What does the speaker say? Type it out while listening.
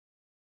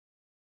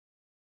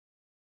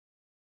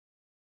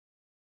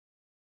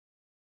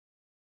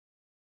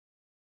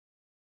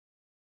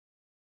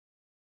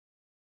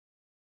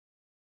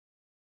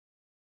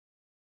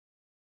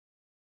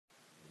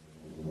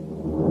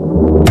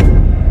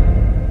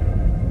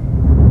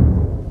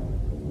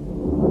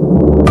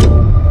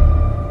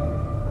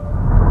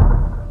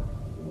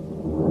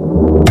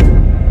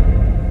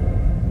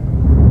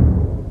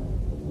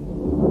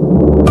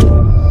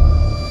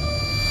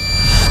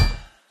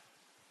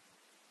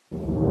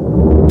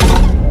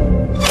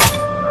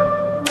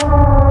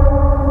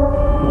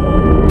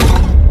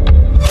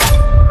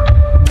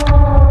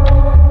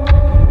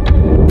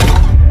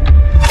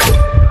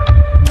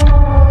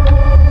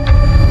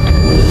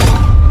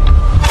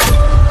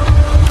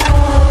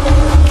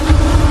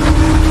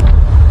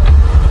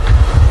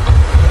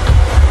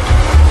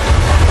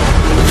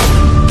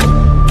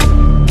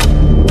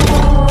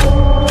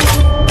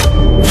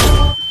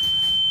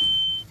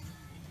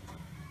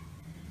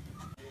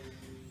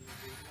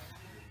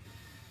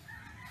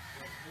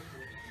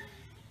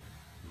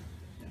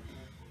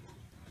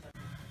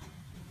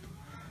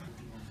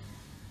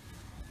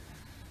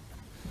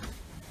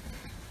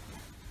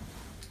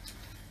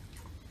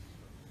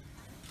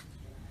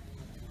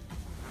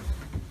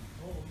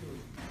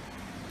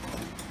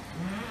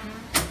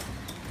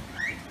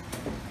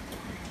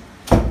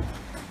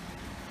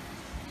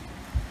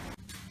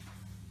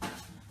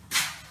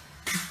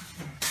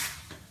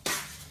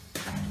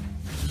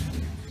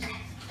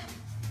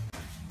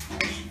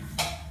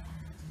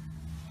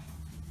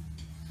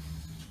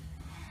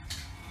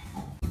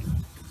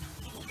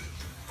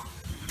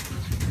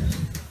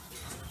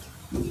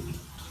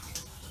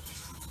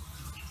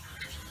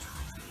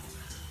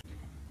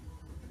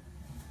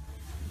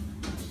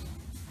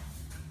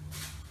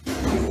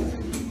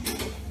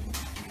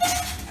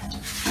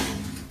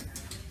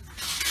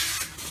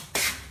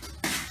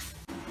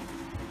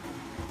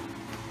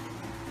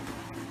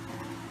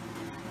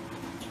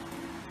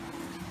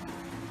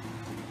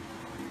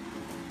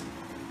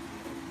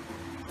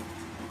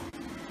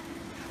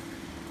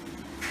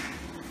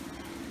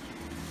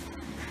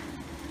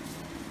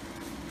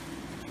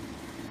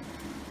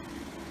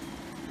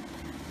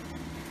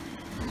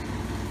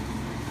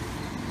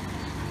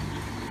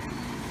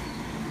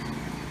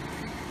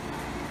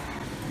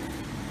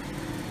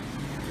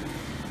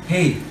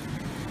Hey,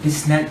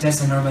 this is not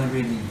just a normal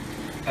reading.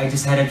 I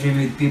just had a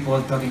dream with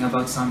people talking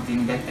about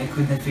something that I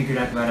could not figure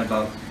out what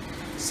about.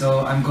 So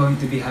I'm going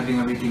to be having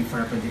a reading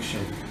for a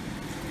prediction.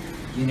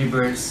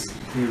 Universe,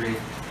 spirit,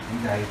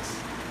 and guides.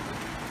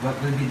 What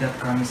will be the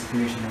upcoming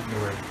situation of the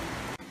world?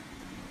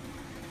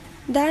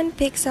 Dan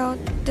picks out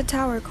the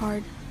Tower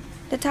card.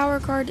 The Tower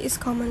card is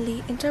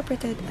commonly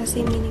interpreted as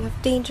a meaning of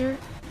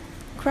danger,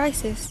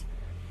 crisis,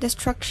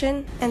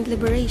 destruction, and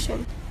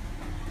liberation.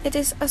 It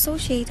is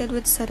associated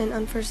with sudden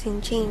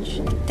unforeseen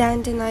change.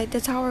 Dan denied the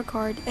Tower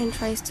card and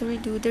tries to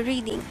redo the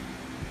reading.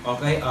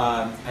 Okay,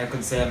 I could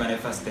say I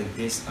manifested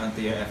this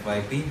onto your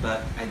FYP,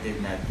 but I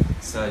did not.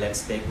 So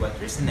let's take what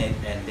resonates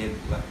and leave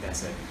what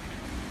doesn't.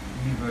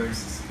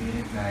 Universe,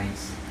 spirit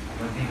guides,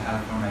 what do you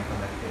have for my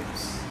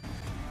collectives?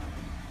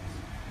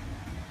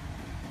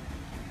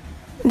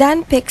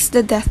 Dan picks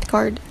the Death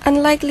card.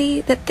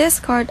 Unlikely that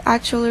this card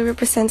actually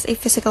represents a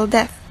physical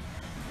death.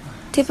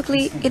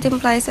 Typically, it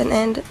implies an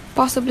end,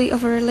 possibly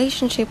of a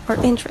relationship or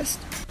interest,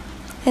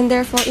 and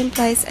therefore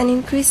implies an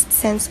increased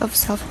sense of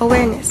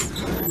self-awareness.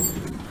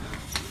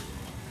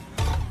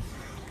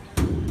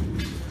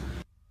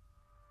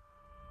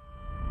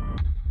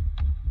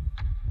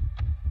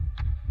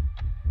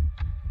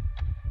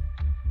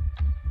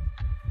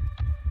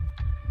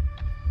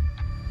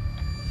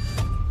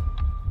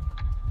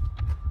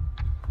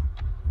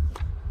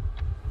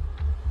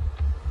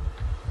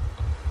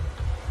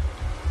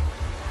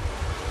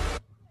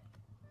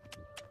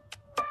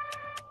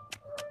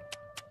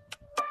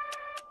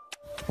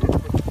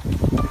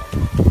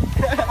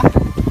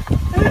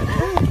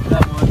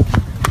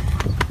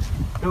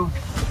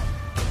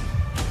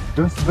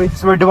 Those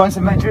bites were the ones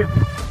in my dream.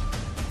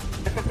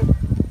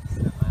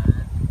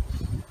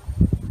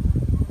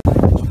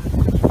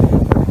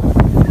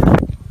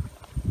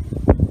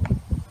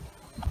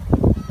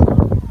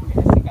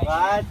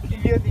 What?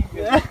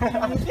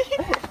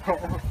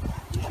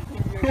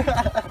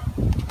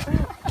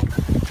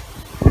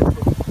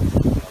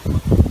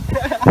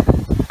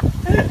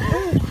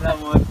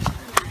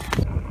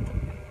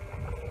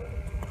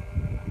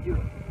 You,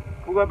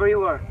 whoever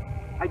you are,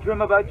 I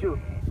dream about you.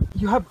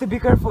 You have to be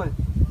careful.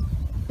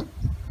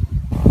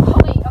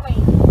 Okay.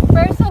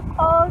 First of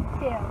all,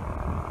 chill.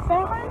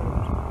 Second,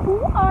 who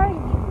are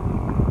you?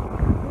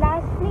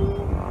 Lastly,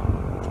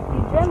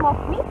 you dream of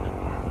me?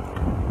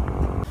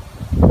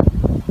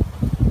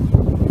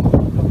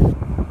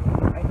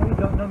 I know you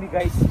don't know me,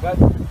 guys, but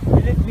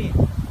believe me,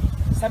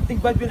 something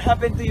bad will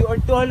happen to you or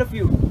to all of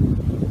you.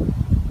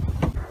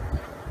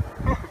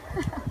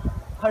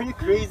 Are you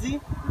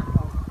crazy?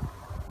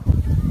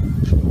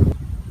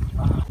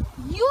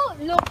 You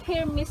look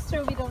here,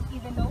 mister, we don't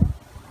even know.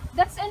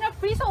 That's enough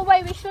reason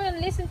why we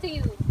shouldn't listen to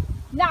you.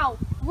 Now,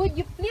 would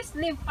you please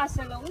leave us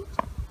alone?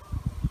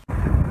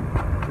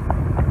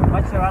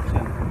 What's your action?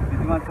 Did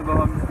you want to go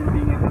home still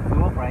being able to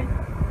walk, right?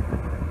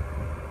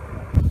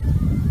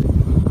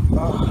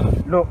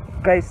 Look,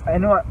 guys, I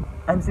know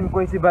I'm seem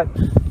crazy, but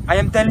I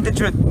am telling the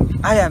truth.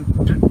 I am.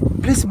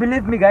 Please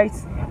believe me,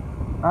 guys.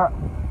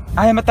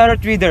 I am a tarot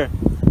reader.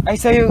 I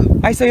saw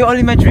you all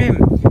in my dream.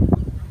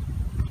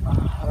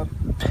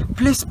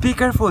 Please be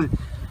careful.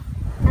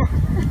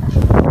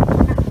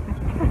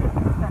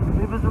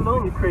 Leave us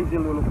alone, you crazy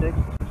lunatic.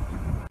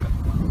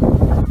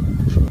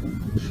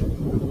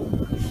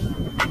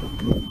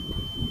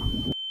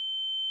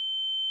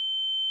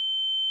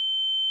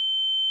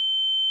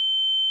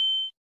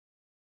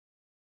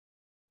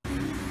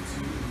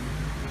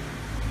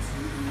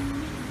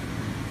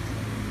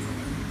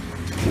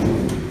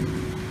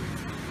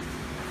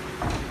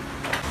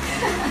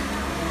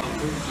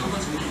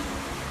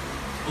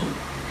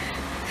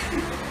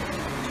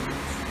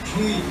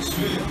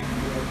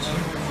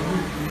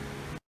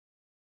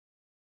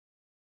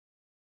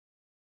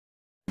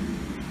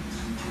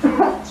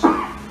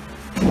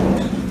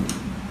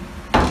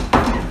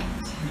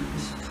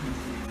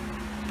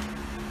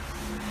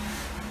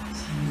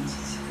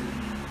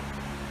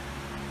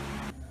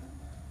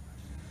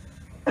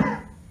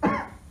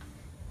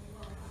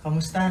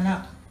 Kamusta,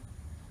 anak?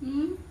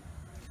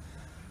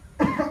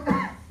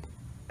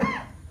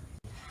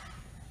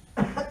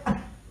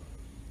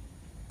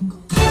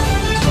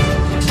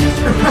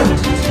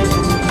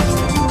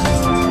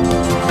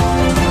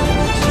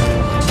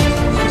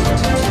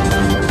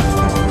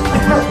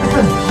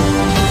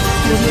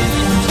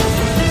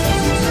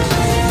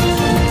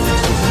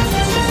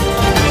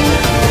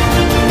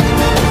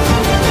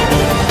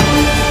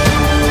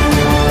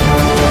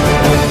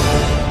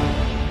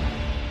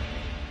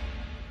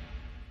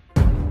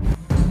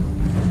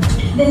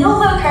 The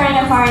novel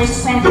coronavirus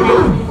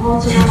 2019,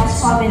 also known as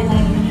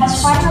COVID-19, has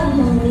finally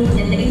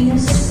dominated the immune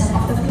system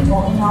of the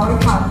people in our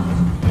country.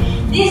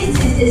 This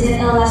disease is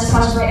an illness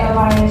caused by a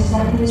virus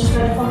that can be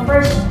spread from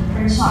person to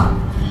person.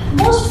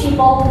 Most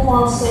people who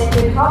fall sick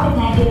with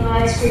COVID-19 will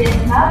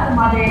experience mild to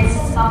moderate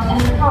symptoms and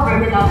recover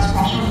without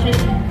special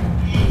treatment.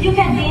 You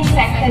can be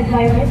infected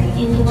by breathing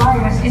in the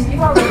virus if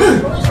you are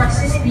in close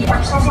proximity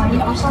of somebody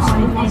with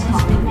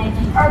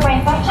COVID-19 or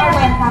by touching or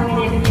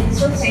contaminated with the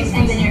surface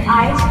and then your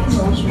eyes,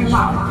 nose, or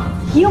mouth.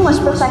 You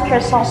must protect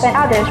yourself and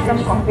others from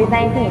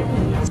COVID-19.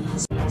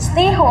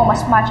 Stay home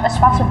as much as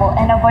possible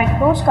and avoid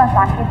close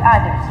contact with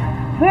others.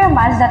 Wear a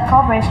mask that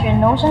covers your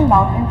nose and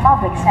mouth in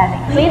public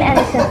settings. Clean and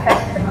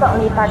disinfect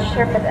frequently touched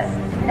surfaces.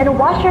 And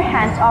wash your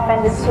hands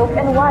often with soap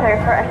and water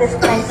for at least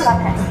 10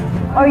 seconds.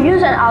 Or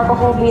use an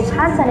alcohol-based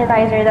hand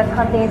sanitizer that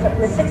contains at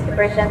least 60%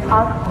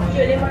 alcohol.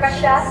 Julie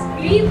Macasias,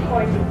 Clean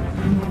for You.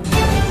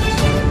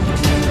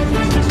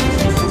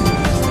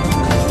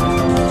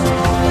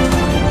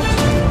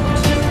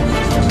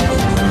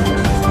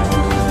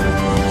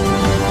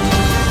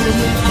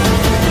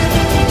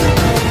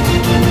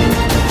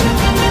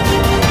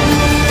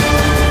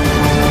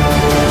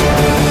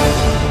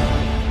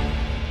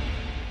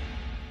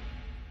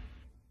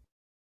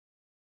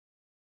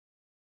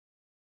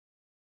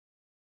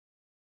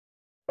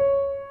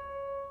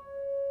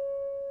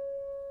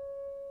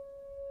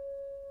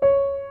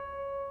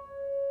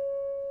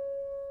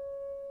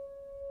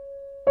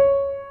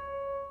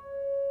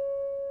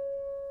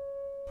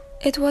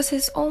 It was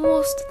his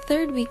almost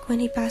third week when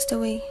he passed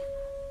away.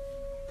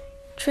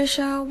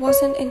 Trisha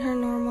wasn't in her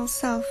normal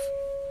self.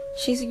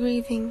 She's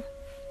grieving.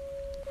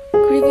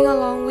 Grieving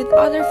along with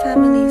other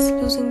families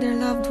losing their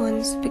loved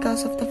ones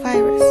because of the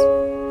virus.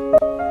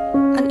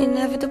 An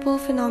inevitable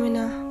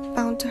phenomena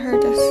bound to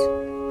hurt us,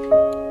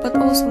 but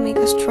also make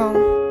us strong.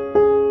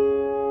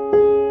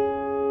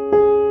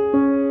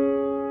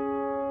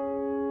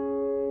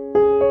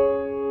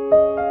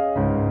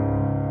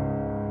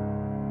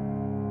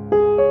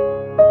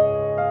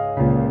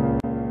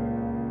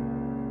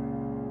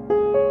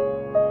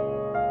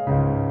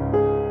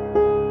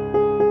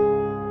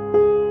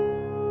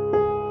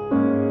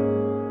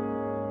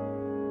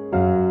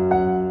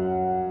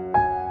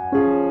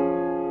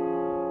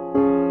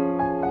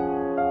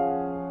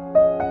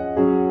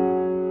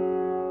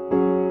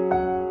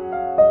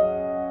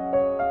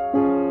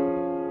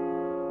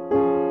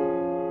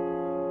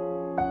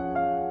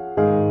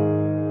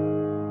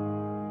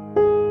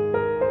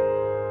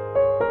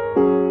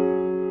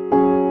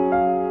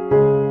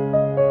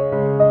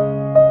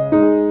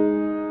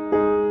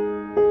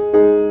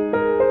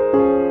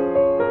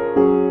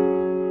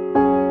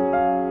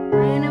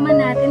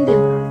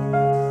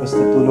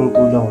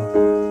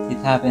 It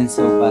happened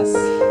so fast.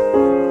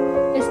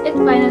 Is it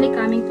finally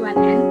coming to an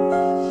end?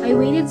 I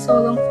waited so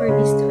long for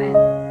this to end.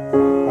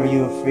 Are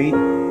you afraid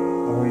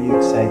or are you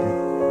excited?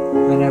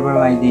 Whenever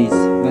my days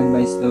went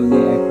by slowly,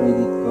 I prayed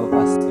it go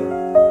faster.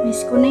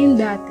 Miss ko na yung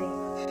dati.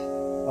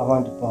 I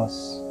want to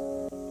pause.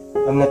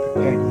 I'm not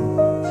prepared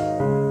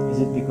yet. Is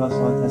it because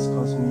what has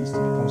caused me is to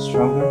become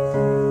stronger?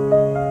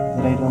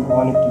 That I don't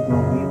want it to go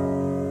away?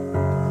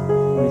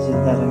 Or is it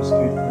that I'm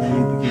scared for a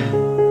new beginning?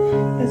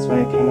 That's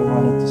why I kind of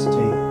wanted to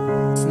stay.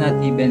 It's not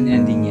even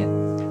ending yet.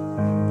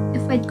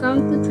 If I'd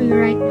count to 3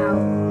 right now,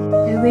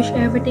 I wish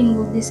everything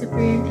would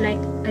disappear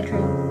like a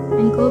dream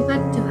and go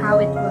back to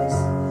how it was.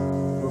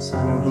 Kung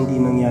sanang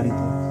hindi mangyari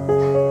to,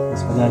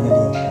 mas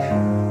madadalian ka.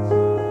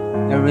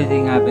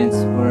 Everything happens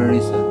for a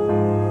reason.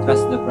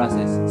 Trust the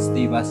process.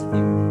 Stay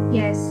positive.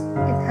 Yes,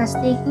 it has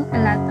taken a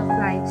lot of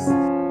lives.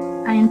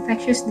 An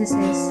infectious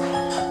disease.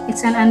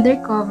 It's an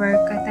undercover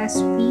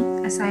catastrophe,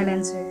 a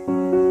silencer.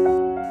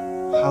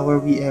 How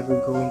are we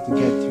ever going to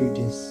get through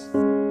this?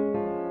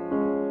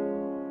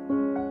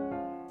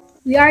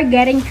 We are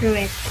getting through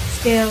it,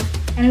 still,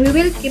 and we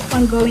will keep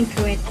on going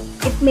through it.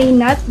 It may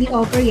not be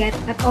over yet,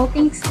 but all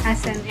things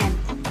has an end.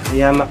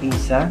 Kaya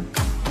makiisa,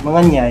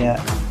 mga nyaya,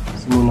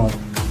 sumunod.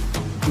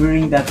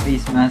 Wearing that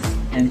face mask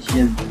and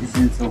shield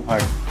isn't so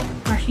hard.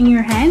 Washing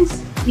your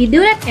hands? We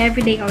do that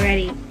every day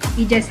already.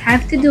 You just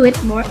have to do it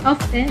more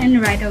often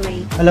and right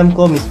away. Alam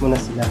ko mismo na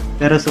sila,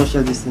 pero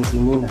social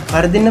distancing muna.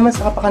 Para din naman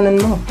sa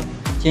kapakanan mo.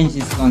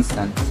 Change is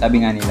constant,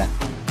 sabi nga nila.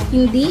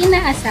 Hindi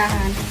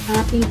inaasahan,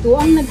 mga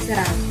pintuang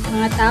nagsara,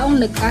 mga taong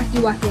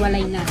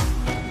nagkahiwa-hiwalay na.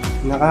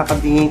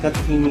 Nakakabinging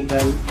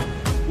katahimikan,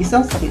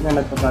 isang sakit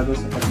na nagpabago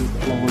sa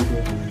pagitan ng mundo,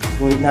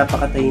 ngunit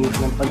napakatahimik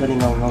ng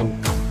pagalingaw-ngaw.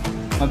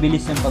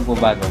 Mabilis yung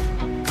pagbabago.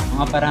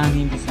 Mga parang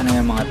hindi sanay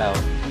ang mga tao.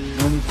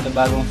 Ngunit sa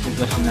bagong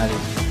sitwasyon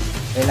natin,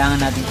 kailangan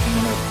nating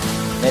sumunod.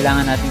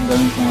 Kailangan nating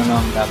gawin kung ano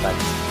ang dapat.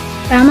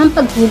 Tamang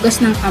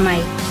paghugas ng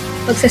kamay,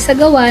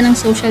 pagsasagawa ng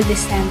social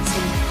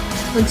distancing,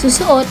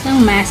 pagsusuot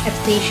ng mask at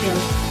face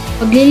shield,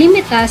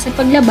 paglilimita sa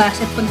paglabas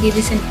at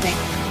pagdidisinfect.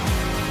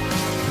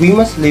 We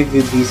must live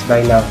with this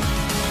by now.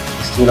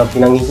 Gusto lang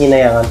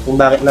pinanghihinayangan kung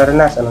bakit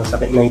naranasan ang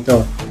sakit na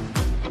ito.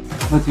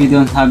 But we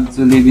don't have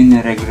to live in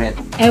a regret.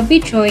 Every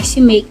choice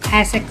you make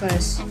has a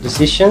cost.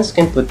 Decisions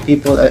can put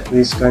people at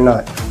risk or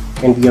not,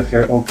 can be of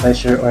your own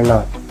pleasure or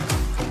not.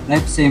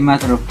 Life's a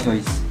matter of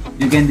choice.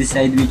 You can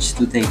decide which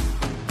to take.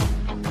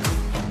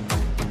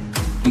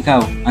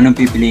 Ikaw, anong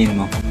pipiliin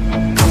mo?